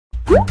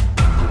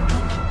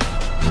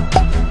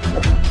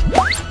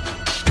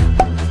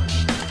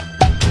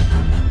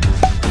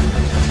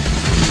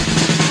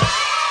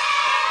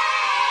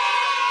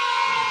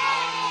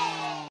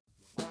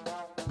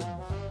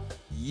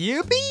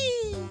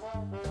Yippee!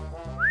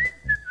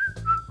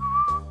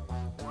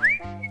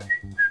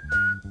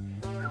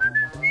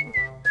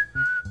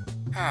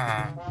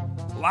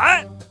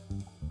 What?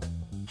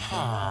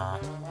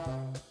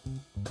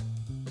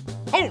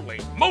 Holy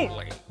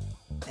moly!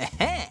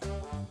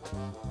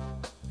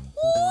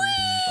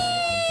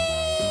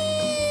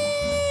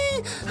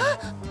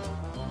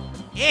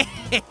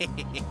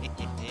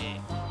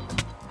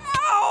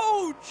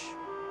 Ouch!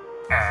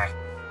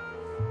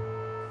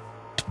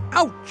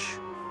 Ouch!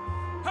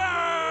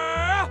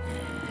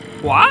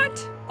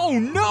 What? Oh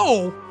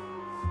no!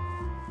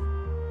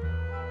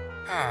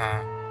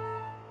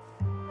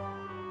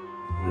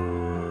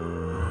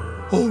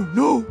 Oh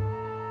no!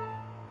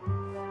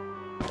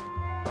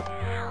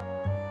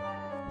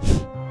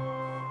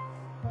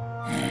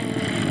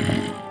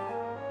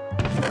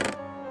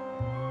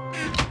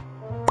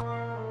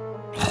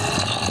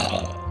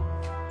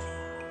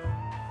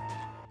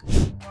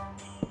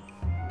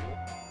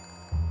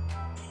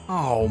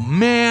 Oh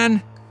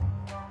man!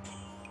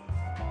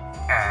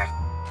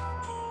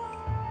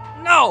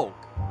 No!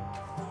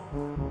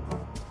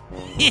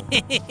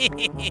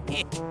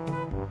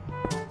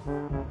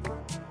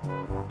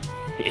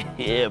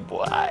 Yeah,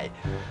 boy.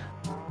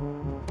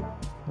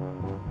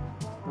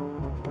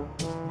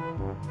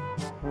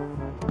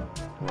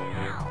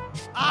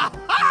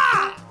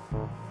 Aha!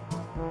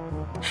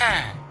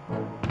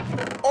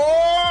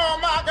 Oh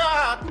my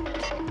God!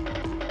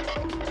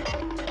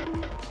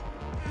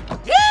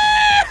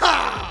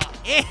 Yeehaw!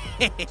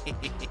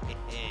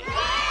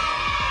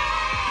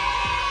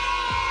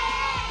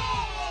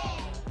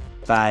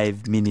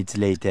 5 minutes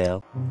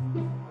later.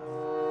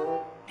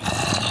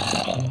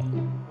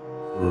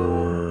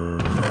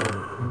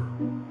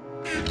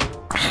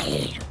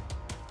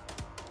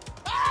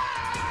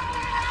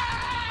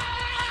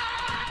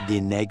 The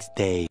next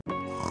day.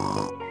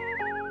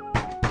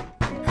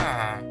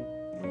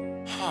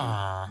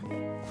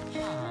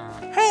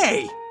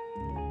 Hey!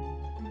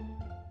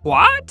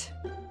 What?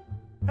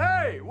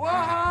 Hey, what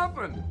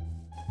happened?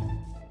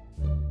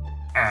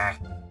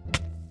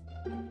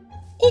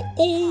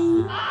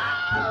 Uh-oh!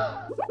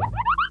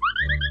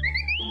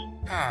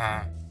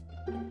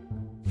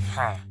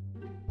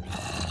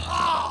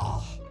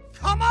 Oh,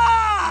 come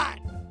on!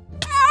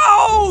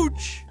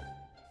 Ouch!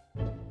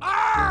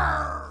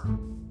 Arr!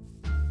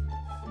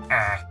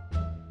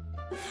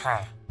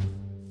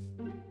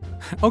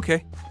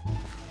 Okay.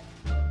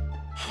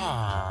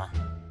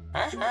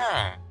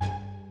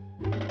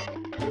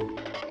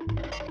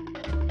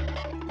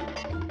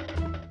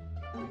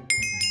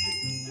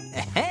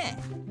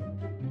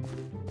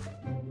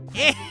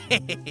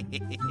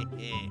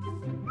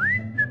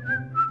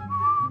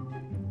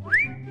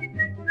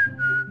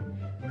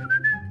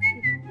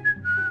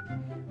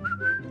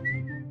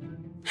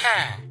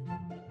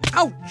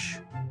 Ouch!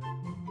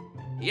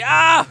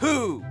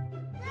 Yahoo!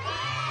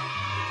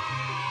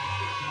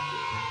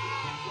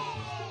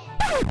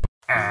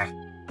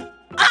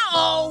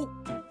 Uh-oh!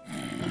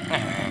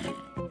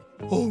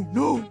 Oh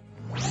no!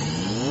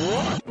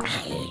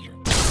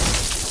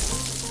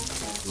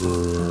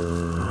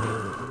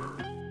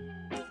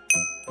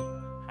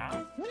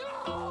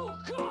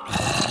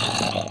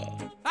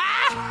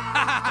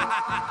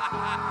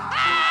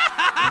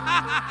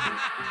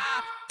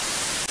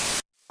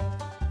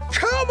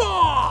 Come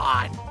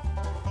on!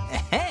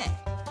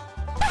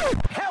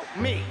 Help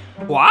me!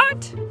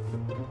 What?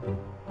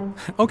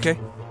 Okay.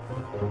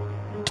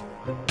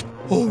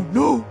 Oh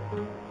no!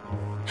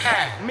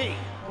 Me!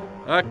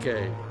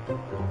 Okay.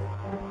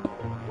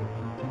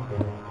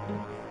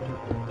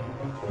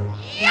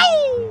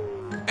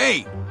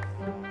 Hey!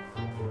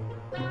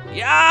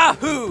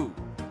 Yahoo!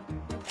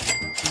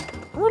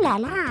 Ooh la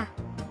la.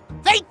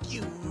 Thank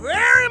you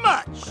very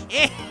much!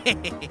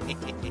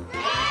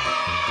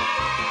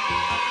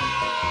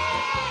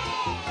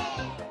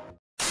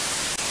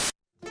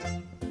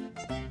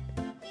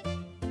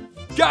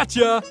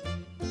 Gotcha!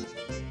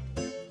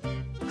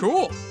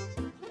 Cool.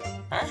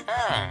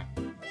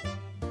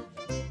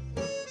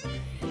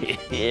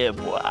 Yeah,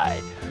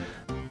 boy.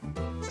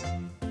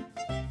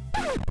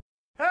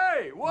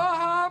 Hey, what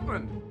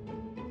happened?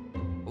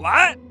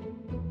 What?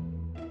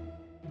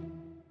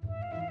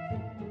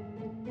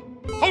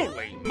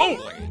 Holy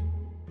moly!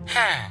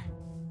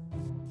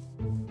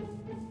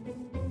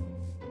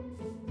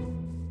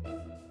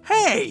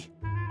 Hey!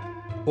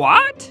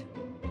 What?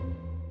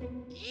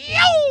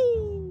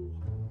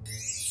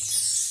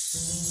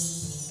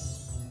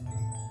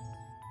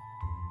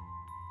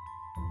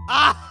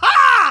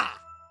 Aha!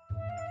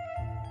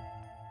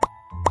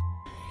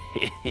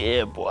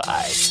 Yeah, boy.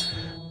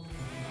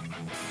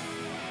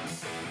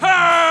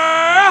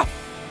 Ha!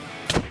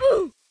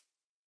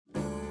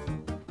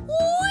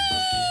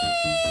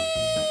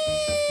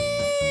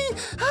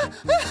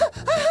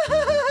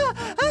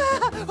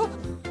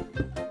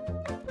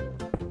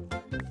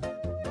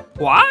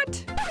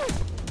 What?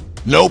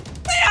 Nope.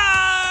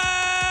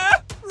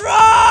 Run!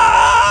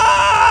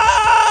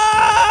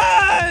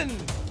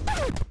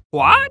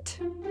 What?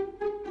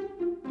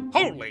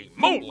 Holy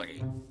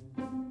moly!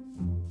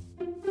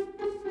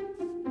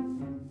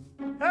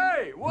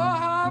 Hey, what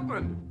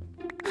happened?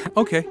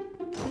 Okay.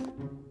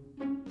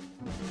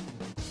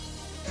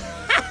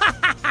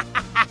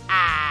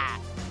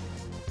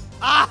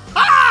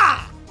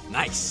 Aha!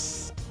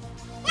 Nice!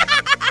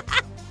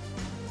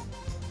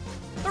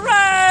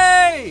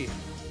 Hooray!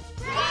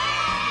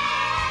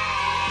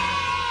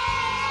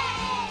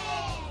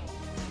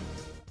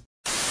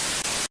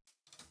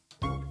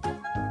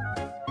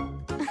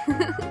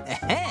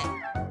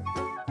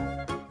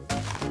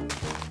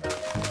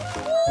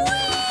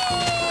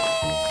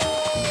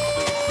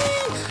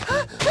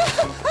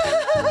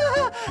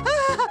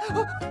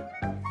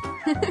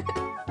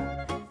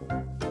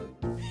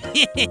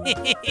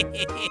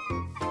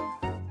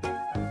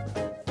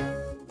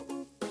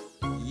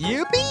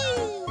 Yippee!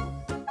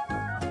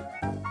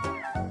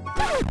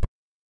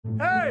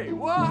 Hey,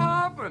 what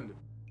happened?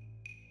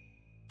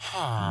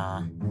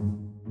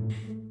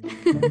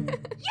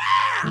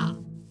 Yeah!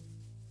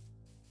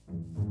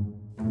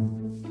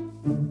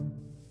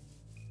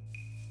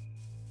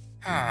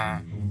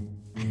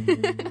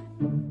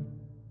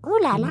 Ooh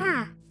la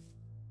la.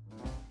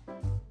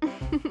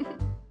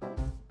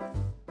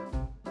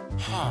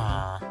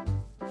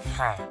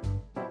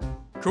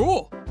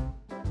 Cool.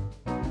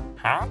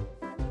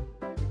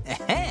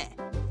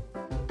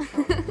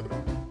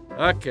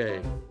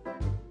 Okay.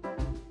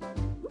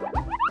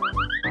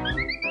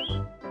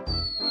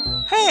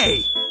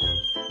 Hey!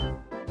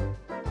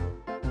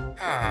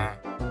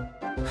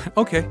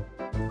 Okay.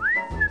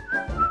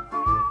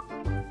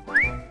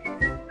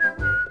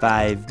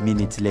 5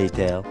 minutes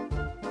later.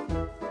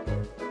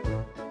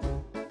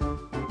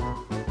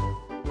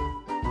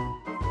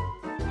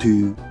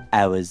 Two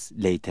hours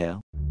later.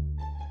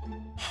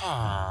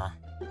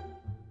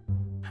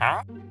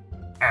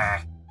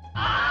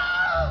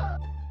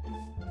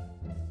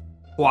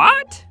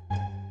 What?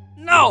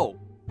 No!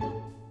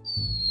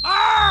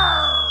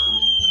 Arr!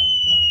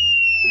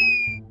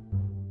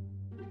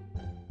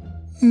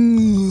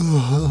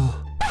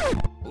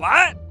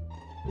 What?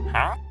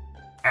 Ah!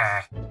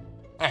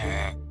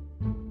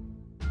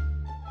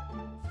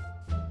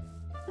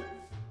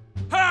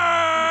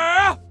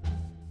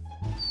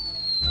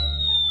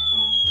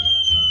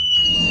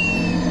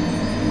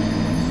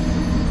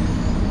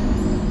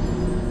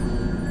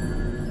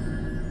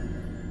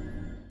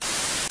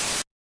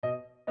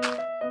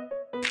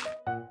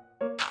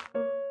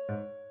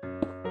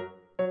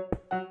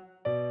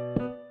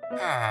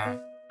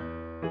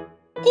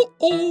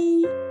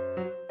 Uh-oh.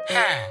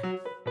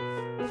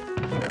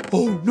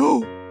 Oh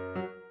no.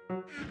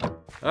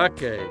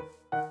 Okay.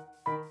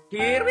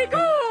 Here we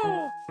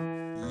go!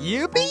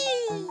 Yippee!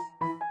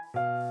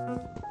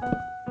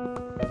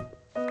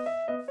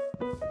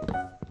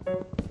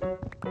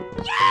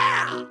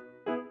 Yeah!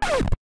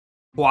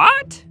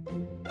 What?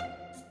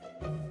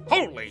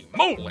 Holy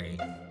moly!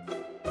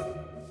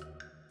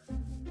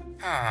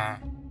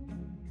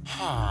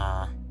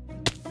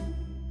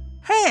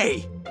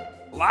 Hey!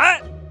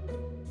 What?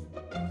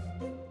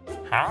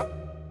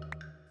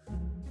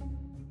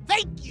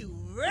 Thank you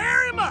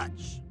very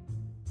much!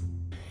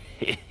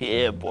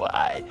 Yeah,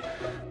 boy.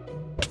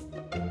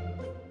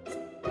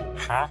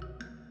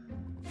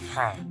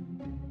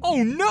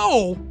 Oh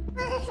no!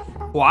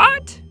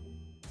 What?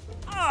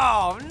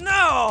 Oh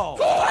no!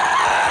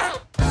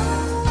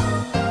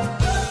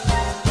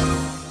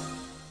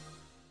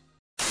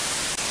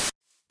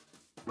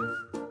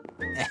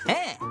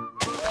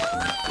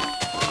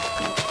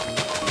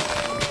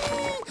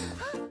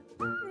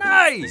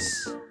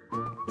 Nice!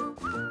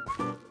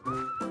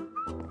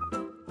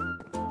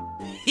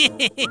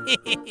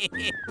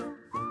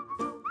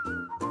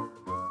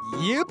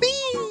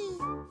 Yippee!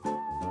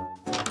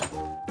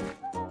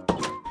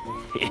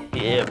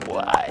 Yeah,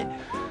 boy.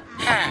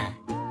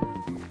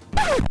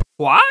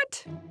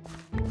 What?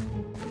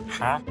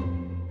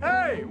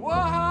 Hey, what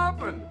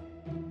happened?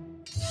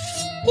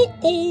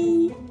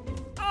 Uh-oh.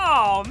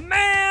 Oh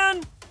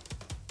man!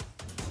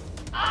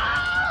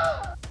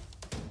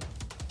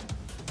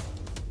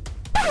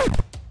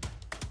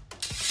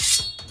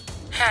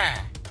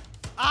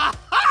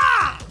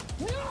 Aha!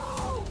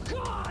 No,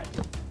 God!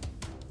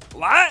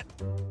 What?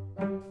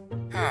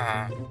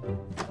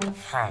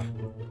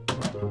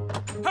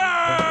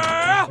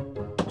 Ah!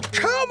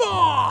 Come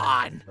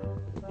on!